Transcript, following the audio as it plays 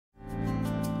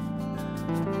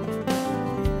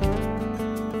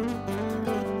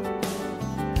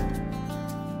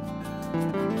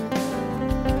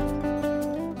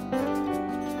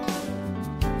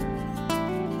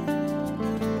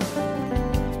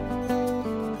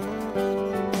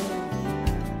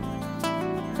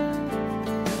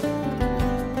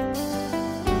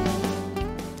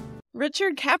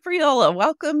Richard Capriola,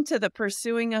 welcome to the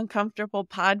Pursuing Uncomfortable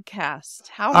podcast.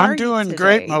 How are I'm you doing today?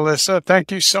 great, Melissa.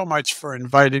 Thank you so much for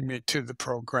inviting me to the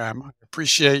program. I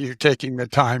appreciate you taking the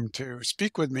time to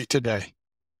speak with me today.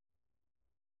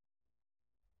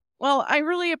 Well, I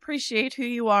really appreciate who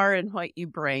you are and what you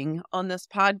bring. On this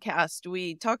podcast,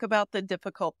 we talk about the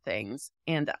difficult things,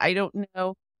 and I don't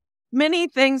know many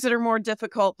things that are more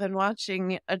difficult than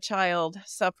watching a child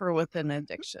suffer with an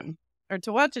addiction, or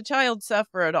to watch a child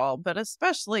suffer at all, but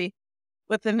especially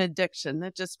with an addiction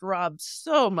that just robs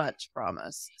so much from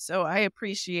us. So I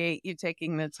appreciate you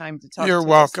taking the time to talk You're to us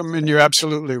welcome, and today. you're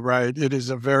absolutely right. It is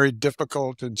a very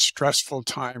difficult and stressful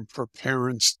time for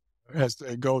parents as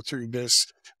they go through this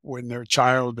when their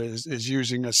child is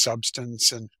using a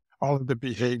substance and all of the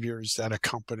behaviors that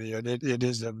accompany it. It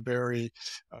is a very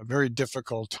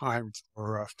difficult time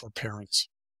for parents.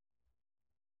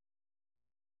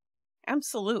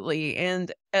 Absolutely.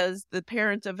 And as the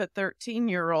parent of a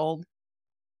 13-year-old,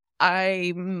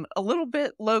 I'm a little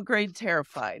bit low grade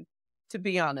terrified, to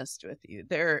be honest with you.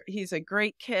 He's a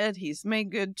great kid. He's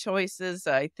made good choices.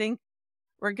 I think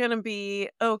we're going to be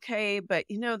okay. But,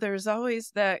 there's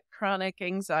always that chronic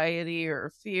anxiety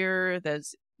or fear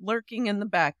that's lurking in the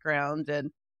background. And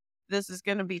this is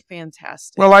going to be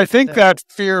fantastic. Well, I think So that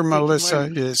fear, we can Melissa,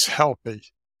 learn. is healthy.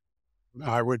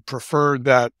 I would prefer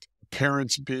that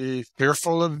parents be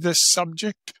fearful of this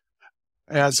subject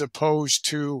as opposed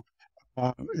to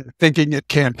thinking it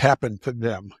can't happen to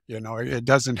them. It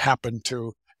doesn't happen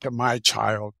to my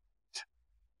child.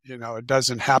 It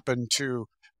doesn't happen to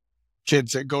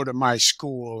kids that go to my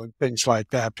school and things like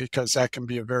that, because that can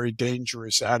be a very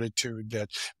dangerous attitude that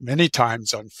many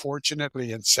times,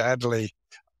 unfortunately and sadly,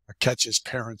 catches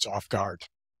parents off guard.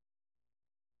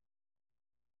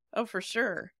 Oh, for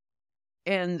sure.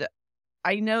 And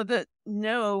I know that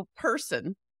no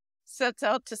person sets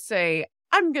out to say,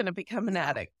 I'm going to become an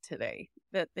addict today,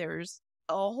 that there's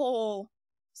a whole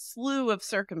slew of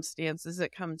circumstances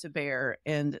that come to bear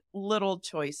and little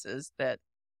choices that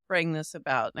bring this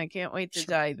about. And I can't wait to Sure.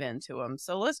 dive into them.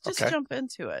 So let's just Okay. jump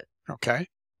into it. Okay.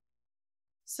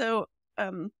 So, how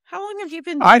long have you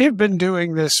been? I have been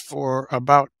doing this for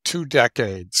about 2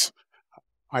 decades.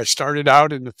 I started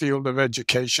out in the field of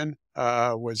education,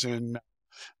 was in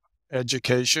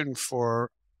education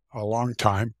for a long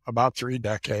time, about 3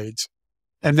 decades.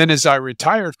 And then as I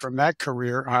retired from that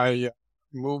career, I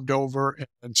moved over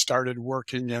and started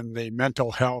working in the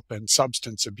mental health and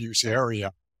substance abuse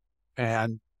area,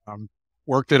 and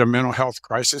worked at a mental health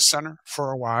crisis center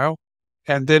for a while,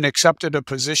 and then accepted a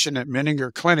position at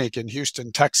Menninger Clinic in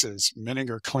Houston, Texas.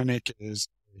 Menninger Clinic is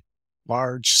a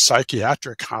large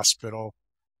psychiatric hospital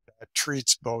that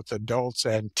treats both adults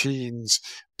and teens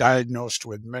diagnosed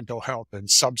with mental health and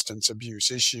substance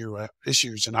abuse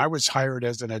issues. And I was hired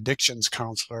as an addictions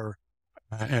counselor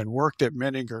and worked at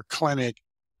Menninger Clinic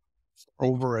for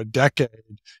over a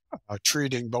decade,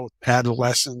 treating both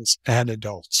adolescents and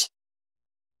adults.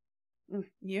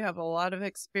 You have a lot of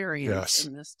experience Yes.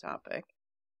 in this topic.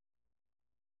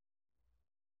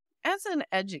 As an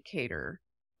educator,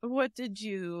 what did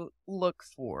you look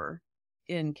for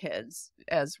in kids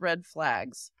as red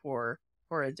flags for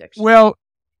addiction? Well,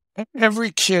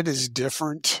 every kid is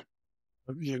different,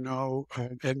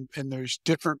 and there's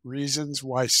different reasons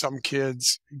why some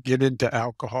kids get into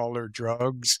alcohol or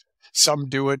drugs. Some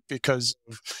do it because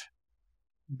of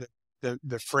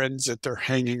the friends that they're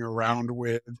hanging around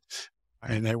with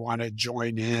and they want to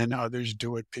join in. Others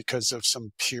do it because of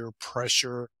some peer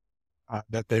pressure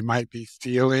that they might be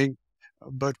feeling.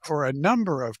 But for a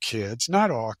number of kids,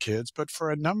 not all kids, but for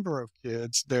a number of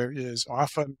kids, there is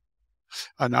often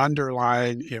an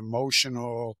underlying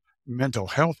emotional mental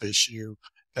health issue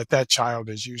that child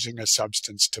is using a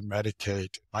substance to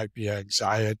medicate. It might be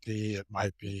anxiety, it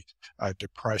might be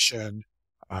depression,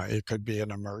 it could be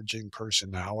an emerging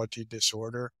personality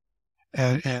disorder.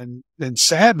 And then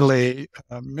sadly,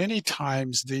 many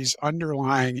times these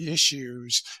underlying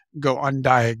issues go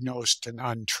undiagnosed and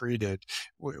untreated.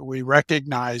 We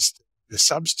recognize the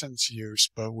substance use,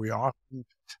 but we often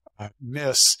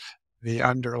miss the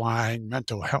underlying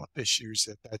mental health issues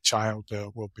that child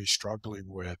will be struggling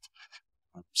with.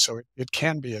 So it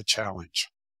can be a challenge.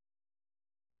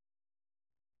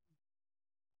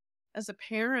 As a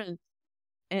parent,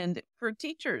 and for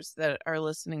teachers that are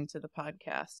listening to the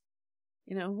podcast,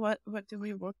 What do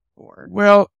we look for?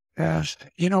 Well,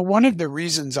 one of the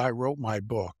reasons I wrote my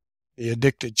book, The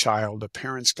Addicted Child, A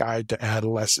Parent's Guide to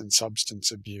Adolescent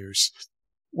Substance Abuse,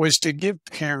 was to give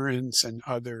parents and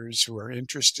others who are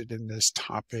interested in this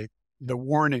topic the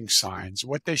warning signs,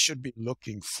 what they should be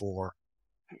looking for.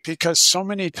 Because so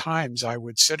many times I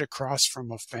would sit across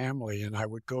from a family and I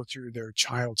would go through their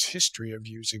child's history of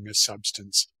using a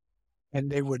substance. And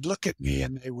they would look at me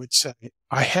and they would say,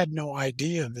 I had no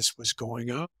idea this was going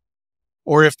on.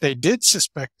 Or if they did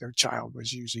suspect their child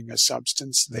was using a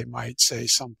substance, they might say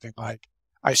something like,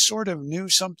 I sort of knew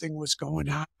something was going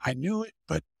on. I knew it,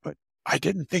 but I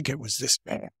didn't think it was this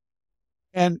bad.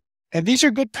 And and these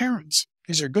are good parents.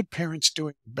 These are good parents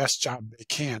doing the best job they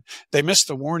can. They missed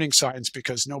the warning signs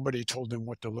because nobody told them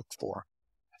what to look for.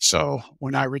 So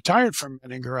when I retired from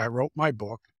Menninger, I wrote my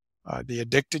book, The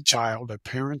Addicted Child, A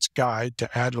Parent's Guide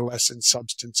to Adolescent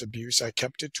Substance Abuse. I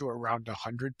kept it to around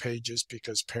 100 pages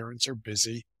because parents are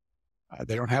busy.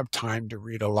 They don't have time to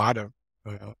read a lot of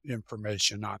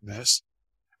information on this.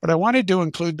 But I wanted to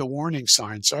include the warning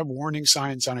signs. So I have warning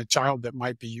signs on a child that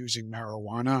might be using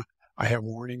marijuana. I have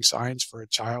warning signs for a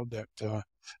child that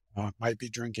might be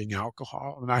drinking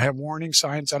alcohol. And I have warning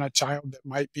signs on a child that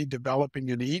might be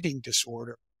developing an eating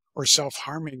disorder or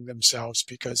self-harming themselves,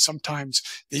 because sometimes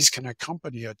these can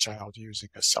accompany a child using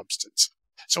a substance.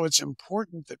 So it's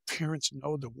important that parents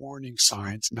know the warning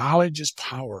signs. Knowledge is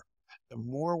power. The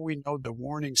more we know the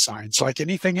warning signs, like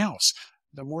anything else,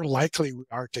 the more likely we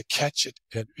are to catch it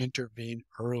and intervene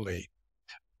early.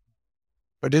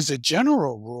 But as a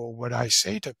general rule, what I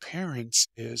say to parents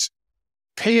is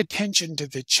pay attention to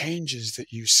the changes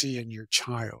that you see in your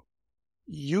child.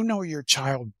 You know your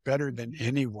child better than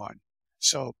anyone.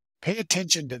 So pay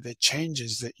attention to the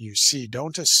changes that you see.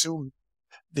 Don't assume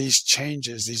these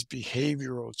changes, these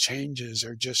behavioral changes,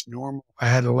 are just normal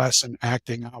adolescent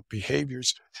acting out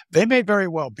behaviors. They may very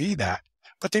well be that,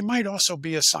 but they might also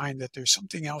be a sign that there's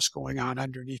something else going on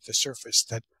underneath the surface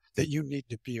that you need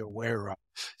to be aware of.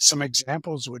 Some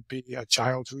examples would be a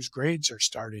child whose grades are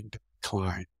starting to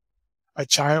decline, a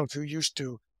child who used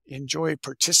to enjoy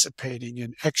participating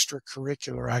in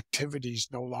extracurricular activities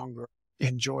no longer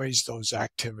enjoys those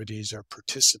activities or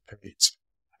participates,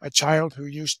 a child who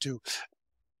used to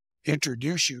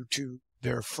introduce you to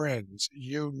their friends.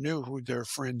 You knew who their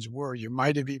friends were. You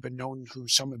might have even known who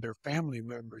some of their family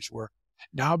members were.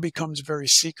 Now becomes very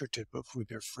secretive of who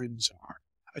their friends are.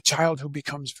 A child who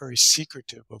becomes very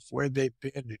secretive of where they've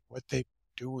been and what they've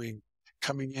been doing,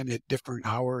 coming in at different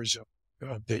hours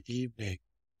of the evening.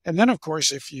 And then, of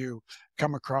course, if you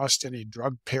come across any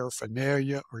drug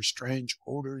paraphernalia or strange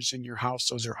odors in your house,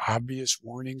 those are obvious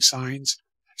warning signs.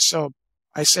 So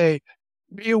I say,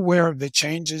 be aware of the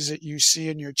changes that you see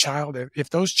in your child. If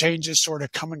those changes sort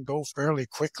of come and go fairly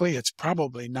quickly, it's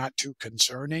probably not too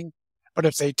concerning. But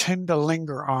if they tend to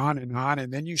linger on,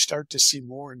 and then you start to see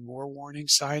more and more warning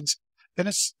signs, then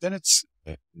it's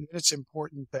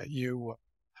important that you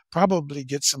probably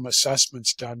get some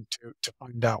assessments done to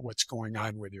find out what's going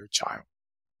on with your child.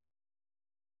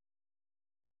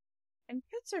 And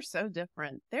kids are so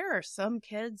different. There are some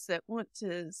kids that want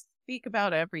to speak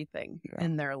about everything Yeah.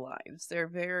 in their lives. They're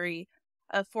very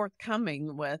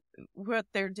forthcoming with what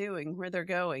they're doing, where they're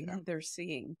going, Yeah. who they're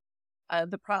seeing,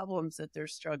 the problems that they're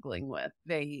struggling with.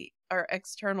 They are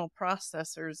external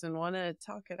processors and want to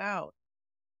talk it out.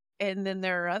 And then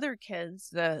there are other kids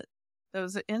that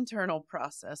those internal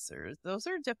processors, those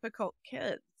are difficult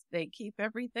kids. They keep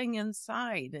everything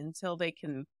inside until they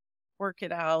can work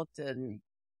it out, and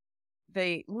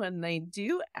when they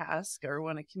do ask or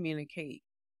want to communicate,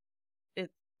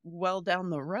 it's well down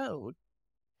the road,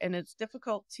 and it's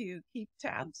difficult to keep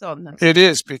tabs on them. It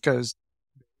is, because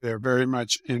they're very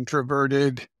much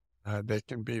introverted. They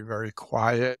can be very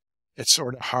quiet. It's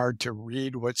sort of hard to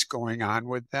read what's going on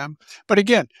with them. But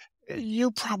again,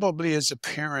 you probably as a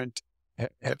parent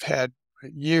have had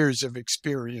years of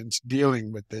experience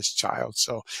dealing with this child.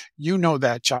 So you know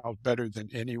that child better than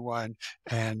anyone,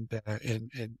 and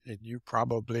you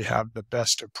probably have the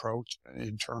best approach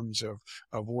in terms of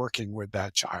working with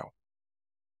that child.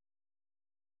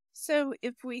 So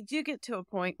if we do get to a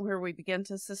point where we begin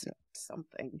to suspect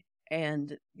something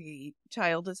and the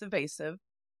child is evasive,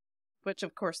 which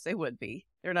of course they would be,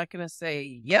 they're not going to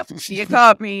say, yep, you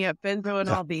caught me. I've been doing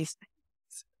Yeah. all these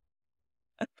things.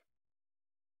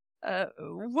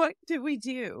 What do we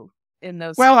do in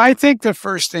those? Well, I think the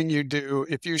first thing you do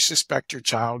if you suspect your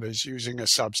child is using a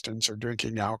substance or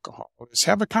drinking alcohol is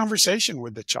have a conversation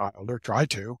with the child, or try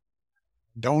to.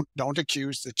 Don't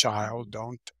accuse the child.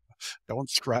 Don't Don't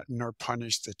threaten or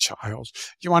punish the child.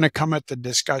 You want to come at the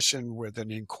discussion with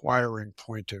an inquiring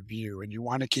point of view, and you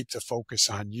want to keep the focus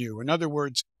on you. In other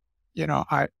words, you know,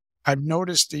 I've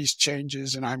noticed these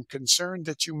changes and I'm concerned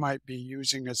that you might be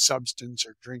using a substance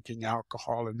or drinking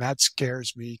alcohol, and that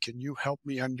scares me. Can you help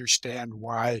me understand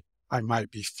why I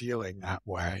might be feeling that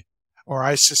way? Or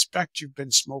I suspect you've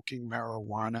been smoking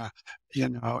marijuana,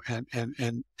 and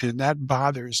that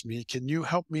bothers me. Can you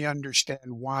help me understand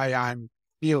why I'm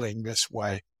feeling this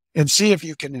way? And see if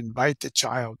you can invite the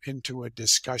child into a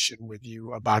discussion with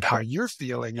you about how you're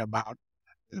feeling about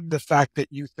the fact that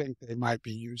you think they might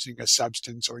be using a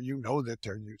substance or you know that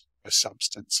they're using a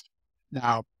substance.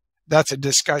 Now, that's a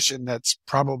discussion that's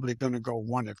probably going to go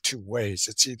one of two ways.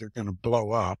 It's either going to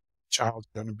blow up, child's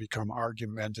going to become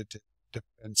argumentative,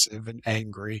 defensive, and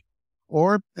angry,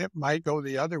 or it might go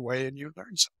the other way and you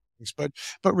learn some things. But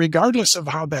regardless of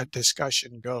how that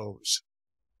discussion goes,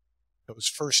 those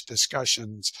first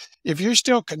discussions, if you're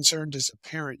still concerned as a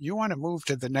parent, you want to move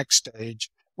to the next stage,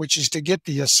 which is to get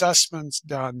the assessments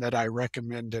done that I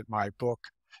recommend in my book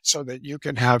so that you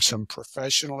can have some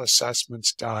professional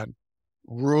assessments done,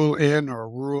 rule in or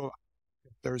rule out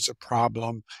if there's a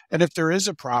problem. And if there is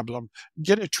a problem,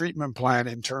 get a treatment plan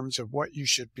in terms of what you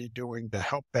should be doing to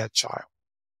help that child.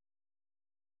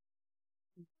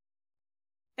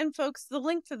 And folks, the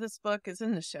link to this book is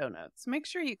in the show notes. Make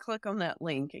sure you click on that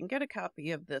link and get a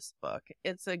copy of this book.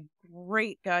 It's a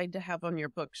great guide to have on your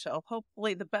bookshelf.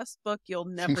 Hopefully the best book you'll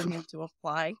never need to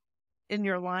apply in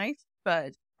your life,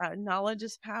 but knowledge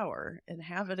is power, and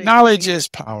have it. Knowledge is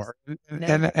power.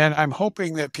 No. And I'm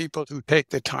hoping that people who take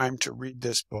the time to read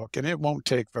this book, and it won't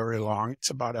take very long, it's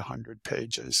about 100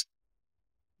 pages,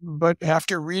 but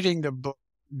after reading the book,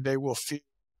 they will feel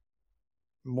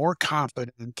more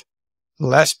confident,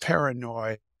 less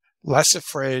paranoid, less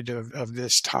afraid of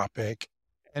this topic,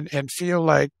 and feel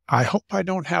like, I hope I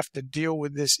don't have to deal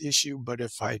with this issue, but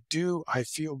if I do, I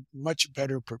feel much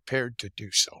better prepared to do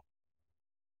so.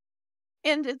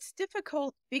 And it's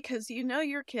difficult because you know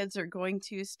your kids are going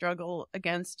to struggle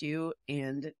against you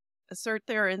and assert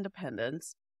their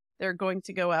independence. They're going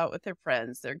to go out with their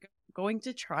friends. They're going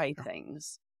to try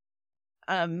things.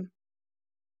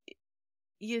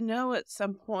 You know, at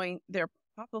some point, they're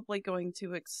probably going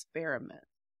to experiment.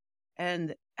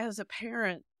 And as a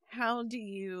parent, how do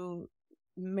you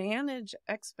manage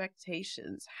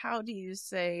expectations? How do you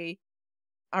say,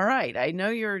 all right, I know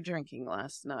you were drinking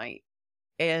last night.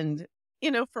 And,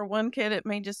 you know, for one kid, it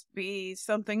may just be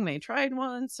something they tried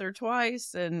once or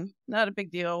twice and not a big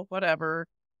deal, whatever.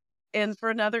 And for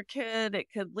another kid, it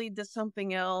could lead to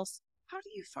something else. How do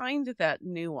you find that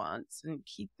nuance and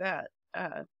keep that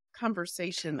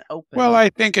conversation open? Well, I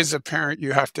think as a parent,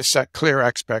 you have to set clear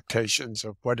expectations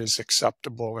of what is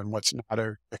acceptable and what's not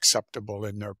acceptable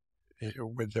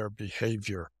with their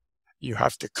behavior. You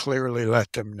have to clearly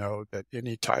let them know that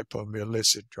any type of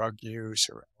illicit drug use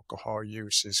or alcohol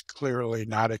use is clearly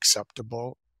not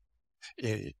acceptable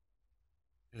and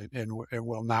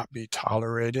will not be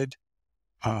tolerated.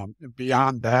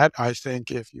 Beyond that, I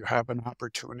think if you have an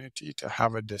opportunity to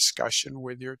have a discussion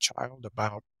with your child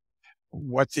about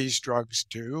what these drugs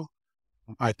do,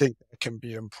 I think that can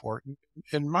be important.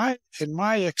 In my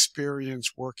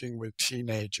experience working with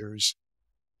teenagers,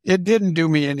 it didn't do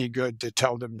me any good to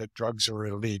tell them that drugs are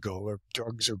illegal or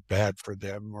drugs are bad for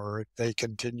them, or if they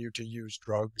continue to use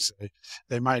drugs,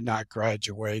 they might not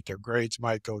graduate, their grades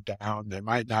might go down, they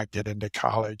might not get into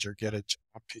college or get a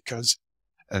job because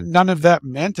none of that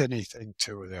meant anything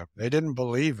to them. They didn't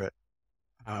believe it.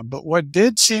 But what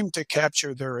did seem to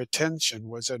capture their attention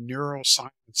was a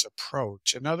neuroscience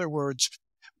approach. In other words,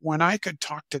 when I could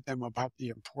talk to them about the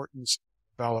importance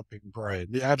of developing brain,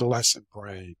 the adolescent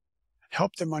brain,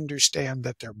 help them understand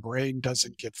that their brain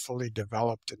doesn't get fully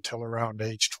developed until around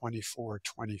age 24,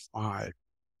 25.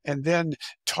 And then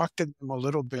talk to them a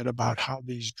little bit about how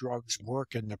these drugs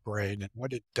work in the brain and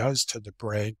what it does to the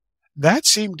brain. That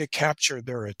seemed to capture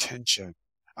their attention.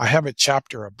 I have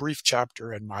a brief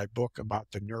chapter in my book about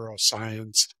the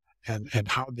neuroscience and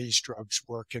how these drugs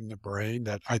work in the brain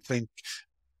that I think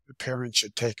the parents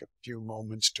should take a few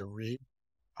moments to read.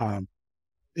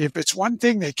 If it's one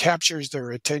thing that captures their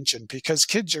attention, because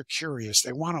kids are curious,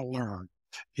 they want to learn,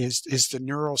 is the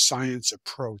neuroscience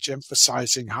approach,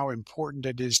 emphasizing how important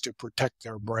it is to protect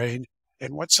their brain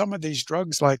and what some of these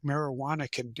drugs like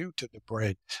marijuana can do to the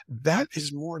brain. That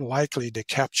is more likely to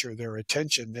capture their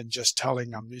attention than just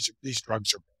telling them these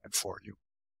drugs are bad for you.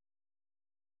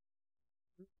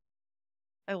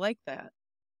 I like that.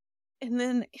 And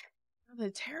then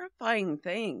the terrifying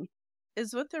thing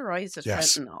is with the rise of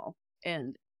Yes. fentanyl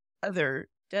and other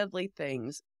deadly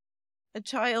things, a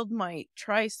child might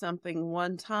try something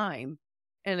one time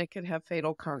and it could have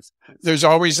fatal consequences. There's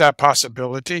always that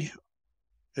possibility,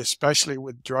 especially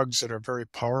with drugs that are very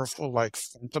powerful like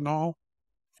fentanyl.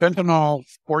 Fentanyl,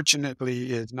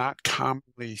 fortunately, is not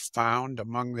commonly found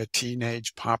among the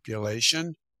teenage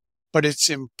population, but it's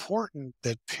important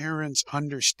that parents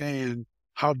understand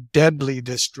how deadly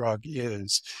this drug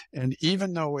is. And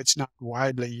even though it's not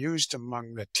widely used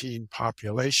among the teen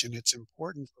population, it's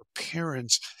important for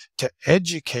parents to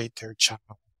educate their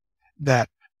child that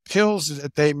pills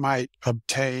that they might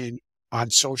obtain on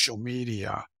social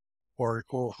media or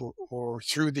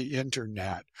through the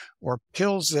internet, or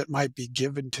pills that might be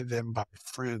given to them by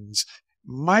friends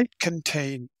might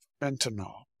contain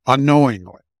fentanyl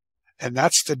unknowingly. And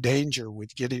that's the danger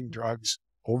with getting drugs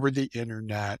over the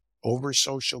internet, over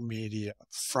social media,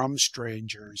 from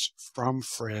strangers, from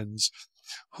friends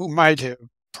who might have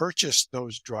purchased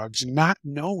those drugs not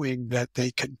knowing that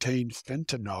they contain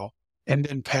fentanyl and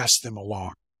then pass them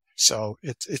along. So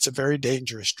it's a very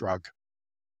dangerous drug.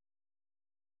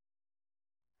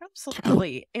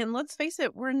 Absolutely. And let's face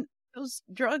it, those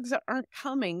drugs aren't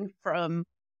coming from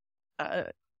uh,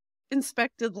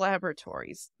 inspected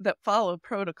laboratories that follow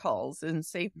protocols and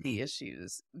safety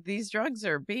issues. These drugs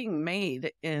are being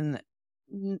made in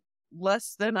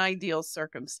less than ideal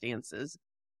circumstances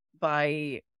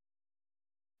by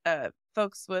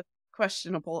folks with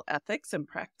questionable ethics and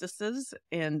practices,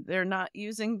 and they're not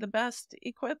using the best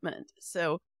equipment.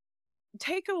 So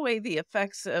take away the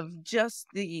effects of just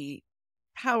the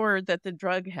power that the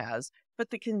drug has, but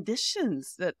the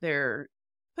conditions that they're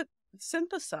put,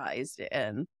 synthesized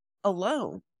in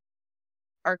alone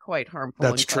are quite harmful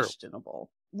That's and true. questionable,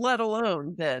 let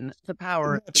alone then the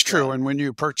power of the That's true. drug. And when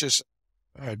you purchase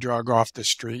a drug off the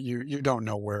street, you don't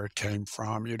know where it came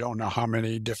from. You don't know how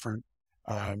many different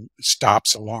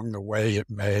stops along the way it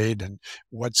made and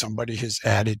what somebody has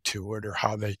added to it or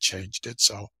how they changed it.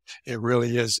 So it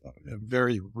really is a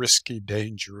very risky,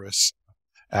 dangerous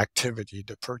activity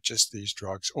to purchase these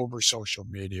drugs over social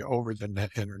media, over the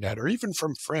internet, or even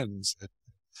from friends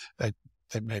that,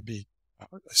 that may be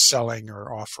selling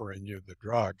or offering you the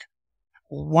drug.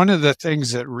 One of the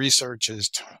things that research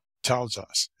tells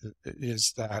us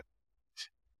is that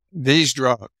these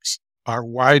drugs are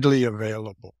widely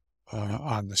available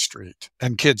on the street,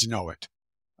 and kids know it.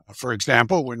 For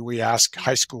example, when we ask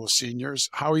high school seniors,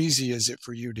 how easy is it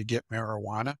for you to get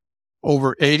marijuana?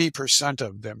 Over 80%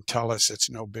 of them tell us it's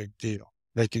no big deal.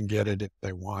 They can get it if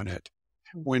they want it.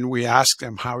 When we ask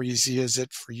them, how easy is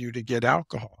it for you to get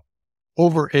alcohol?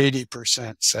 Over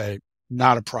 80% say,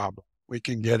 not a problem. We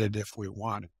can get it if we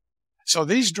want it. So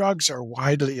these drugs are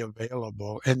widely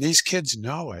available and these kids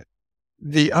know it.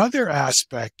 The other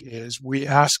aspect is we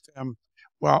ask them,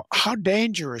 well, how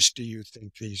dangerous do you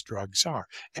think these drugs are?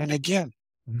 And again,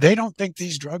 they don't think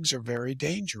these drugs are very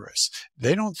dangerous.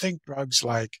 They don't think drugs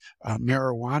like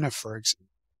marijuana, for example,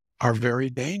 are very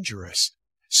dangerous.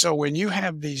 So when you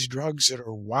have these drugs that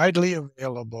are widely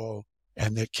available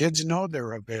and the kids know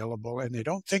they're available and they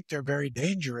don't think they're very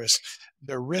dangerous,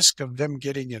 the risk of them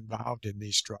getting involved in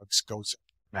these drugs goes up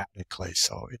dramatically.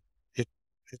 So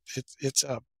it's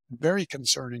a very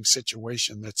concerning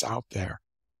situation that's out there.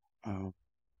 Uh,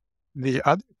 the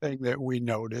other thing that we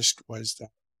noticed was that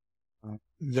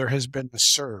there has been a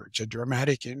surge, a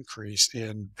dramatic increase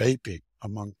in vaping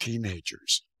among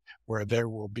teenagers, where there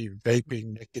will be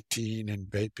vaping nicotine and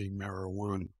vaping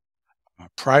marijuana.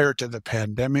 Prior to the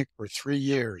pandemic, for 3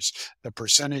 years, the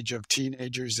percentage of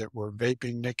teenagers that were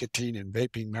vaping nicotine and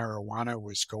vaping marijuana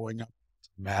was going up at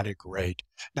a dramatic rate.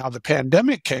 Now, the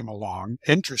pandemic came along,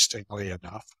 interestingly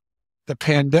enough. The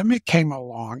pandemic came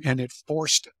along and it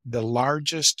forced the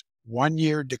largest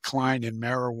one-year decline in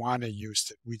marijuana use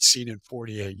that we'd seen in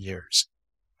 48 years.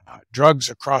 Drugs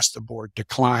across the board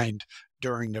declined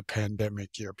during the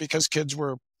pandemic year because kids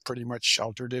were pretty much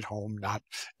sheltered at home, not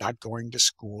going to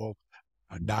school,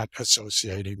 not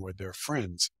associating with their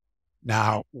friends.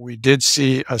 Now, we did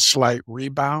see a slight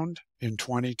rebound in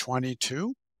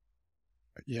 2022.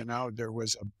 There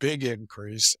was a big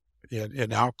increase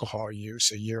in alcohol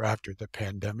use a year after the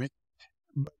pandemic,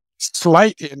 but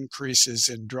slight increases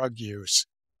in drug use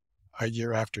a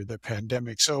year after the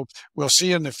pandemic. So we'll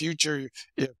see in the future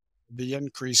if the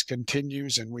increase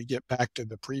continues and we get back to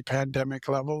the pre-pandemic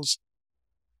levels.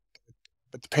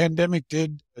 But the pandemic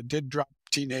did drop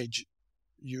teenage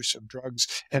use of drugs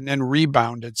and then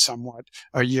rebounded somewhat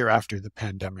a year after the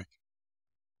pandemic.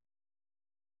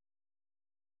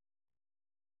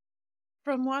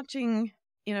 From watching,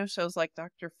 shows like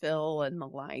Dr. Phil and the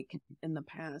like in the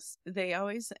past, they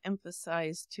always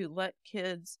emphasize to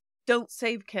don't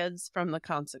save kids from the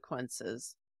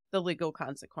consequences. the legal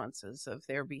consequences of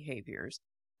their behaviors,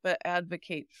 but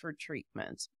advocate for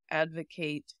treatment,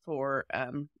 advocate for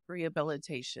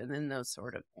rehabilitation and those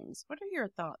sort of things. What are your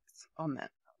thoughts on that?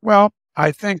 Well,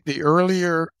 I think the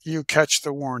earlier you catch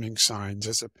the warning signs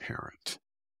as a parent,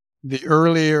 the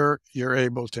earlier you're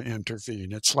able to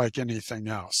intervene. It's like anything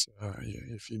else.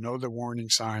 If you know the warning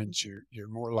signs, you're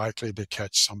more likely to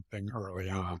catch something early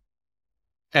on.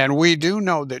 And we do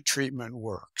know that treatment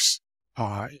works.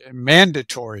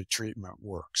 Mandatory treatment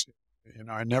works. You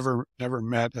know, I never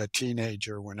met a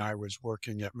teenager when I was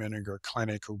working at Menninger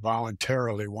Clinic who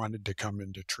voluntarily wanted to come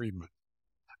into treatment.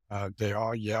 They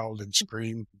all yelled and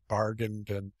screamed, bargained,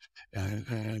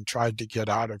 and tried to get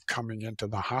out of coming into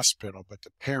the hospital, but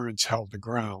the parents held the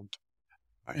ground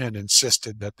and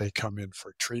insisted that they come in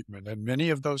for treatment. And many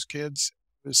of those kids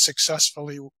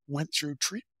successfully went through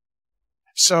treatment.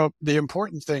 So the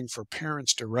important thing for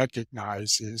parents to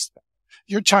recognize is that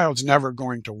your child's never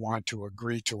going to want to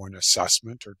agree to an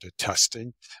assessment or to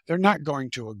testing. They're not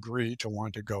going to agree to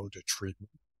want to go to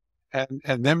treatment.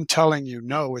 And them telling you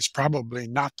no is probably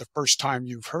not the first time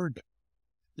you've heard it.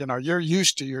 You know, you're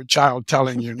used to your child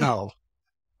telling you no.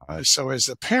 So as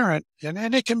a parent,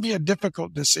 and it can be a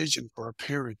difficult decision for a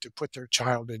parent to put their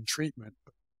child in treatment,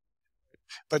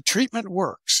 but treatment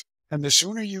works. And the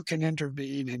sooner you can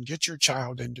intervene and get your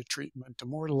child into treatment, the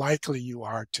more likely you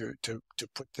are to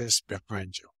put this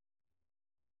behind you.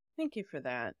 Thank you for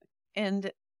that.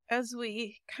 And as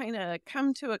we kind of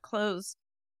come to a close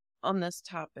on this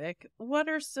topic, what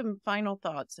are some final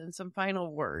thoughts and some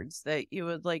final words that you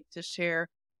would like to share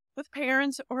with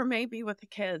parents or maybe with the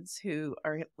kids who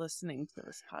are listening to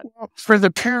this podcast? Well, for the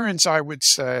parents, I would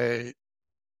say,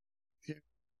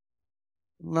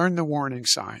 learn the warning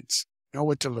signs, know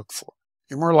what to look for.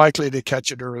 You're more likely to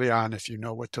catch it early on if you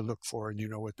know what to look for and you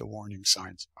know what the warning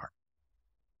signs are.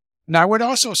 And I would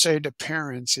also say to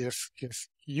parents, if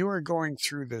you are going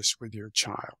through this with your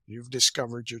child, you've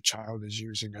discovered your child is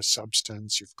using a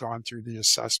substance, you've gone through the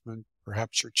assessment,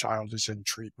 perhaps your child is in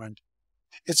treatment,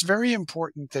 it's very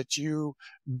important that you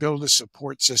build a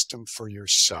support system for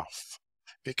yourself,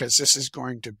 because this is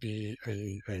going to be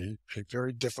a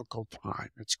very difficult time.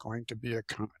 It's going to be a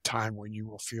time when you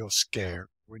will feel scared,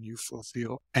 when you will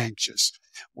feel anxious,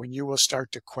 when you will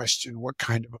start to question, what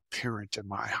kind of a parent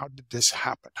am I? How did this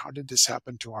happen? How did this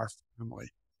happen to our family?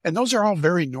 And those are all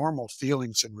very normal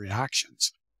feelings and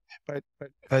reactions. But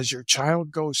as your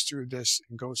child goes through this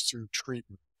and goes through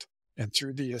treatment and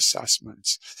through the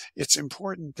assessments, it's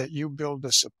important that you build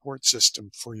a support system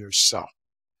for yourself.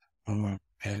 And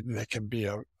that can be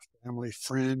a family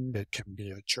friend, it can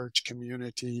be a church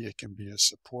community, it can be a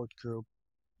support group.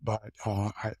 But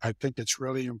I think it's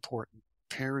really important,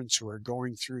 parents who are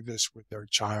going through this with their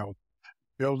child,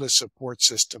 build a support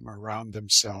system around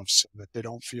themselves so that they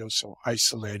don't feel so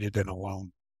isolated and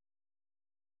alone.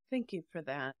 Thank you for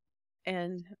that.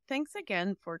 And thanks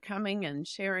again for coming and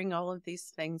sharing all of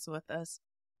these things with us.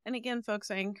 And again, folks,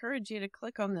 I encourage you to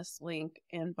click on this link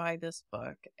and buy this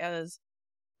book. As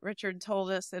Richard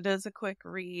told us, it is a quick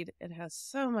read. It has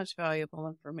so much valuable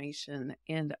information,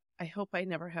 and I hope I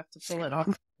never have to pull it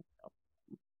off.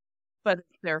 But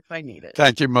it's there if I need it.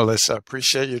 Thank you, Melissa.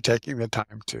 Appreciate you taking the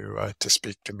time to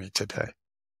speak to me today.